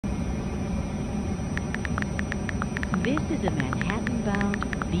This is a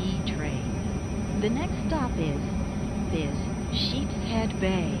Manhattan-bound B train. The next stop is Sheepshead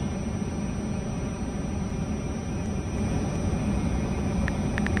Bay.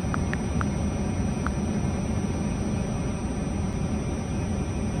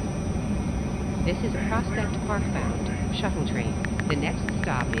 This is Prospect Park-bound shuttle train. The next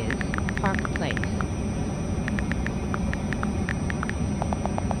stop is Park Place.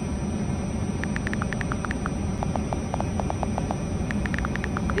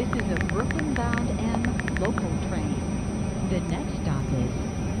 This is a Brooklyn-bound M local train. The next stop is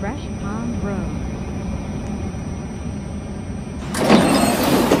Fresh Pond Road.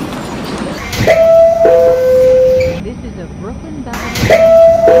 This is a Brooklyn-bound M.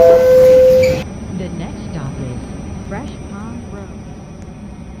 The next stop is Fresh Pond Road.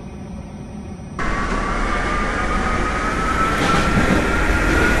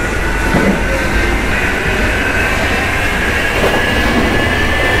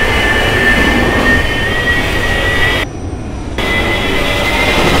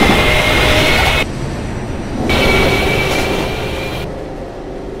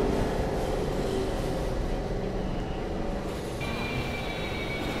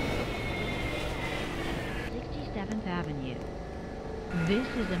 Avenue. This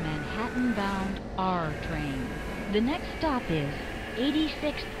is a Manhattan-bound R train. The next stop is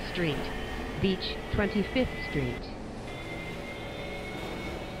 86th Street, Beach 25th Street.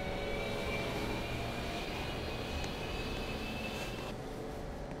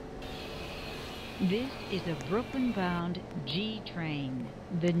 This is a Brooklyn-bound G train.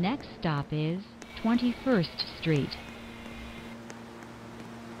 The next stop is 21st Street.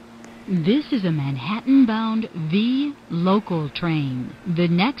 This is a Manhattan-bound V local train. The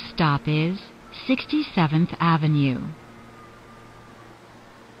next stop is 67th Avenue.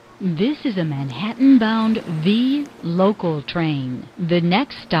 This is a Manhattan-bound V local train. The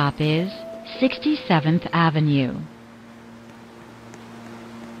next stop is 67th Avenue.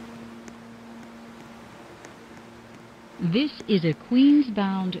 This is a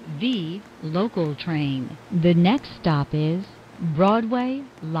Queens-bound V local train. The next stop is Broadway,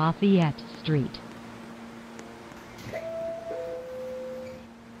 Lafayette Street.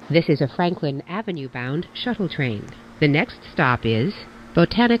 This is a Franklin Avenue-bound shuttle train. The next stop is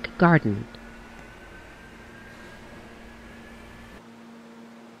Botanic Garden.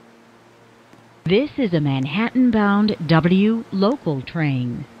 This is a Manhattan-bound W local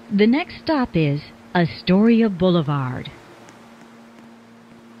train. The next stop is Astoria Boulevard.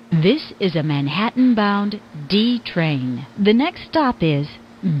 This is a Manhattan-bound D train. The next stop is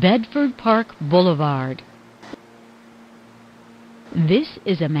Bedford Park Boulevard. This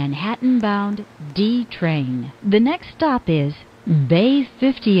is a Manhattan-bound D train. The next stop is Bay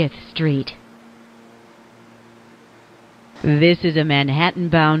 50th Street. This is a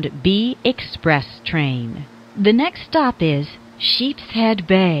Manhattan-bound B Express train. The next stop is Sheepshead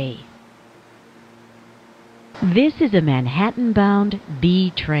Bay. This is a Manhattan-bound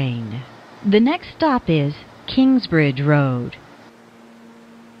B train. The next stop is Kingsbridge Road.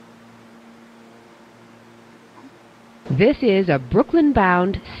 This is a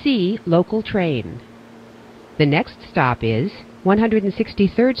Brooklyn-bound C local train. The next stop is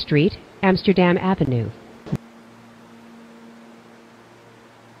 163rd Street, Amsterdam Avenue.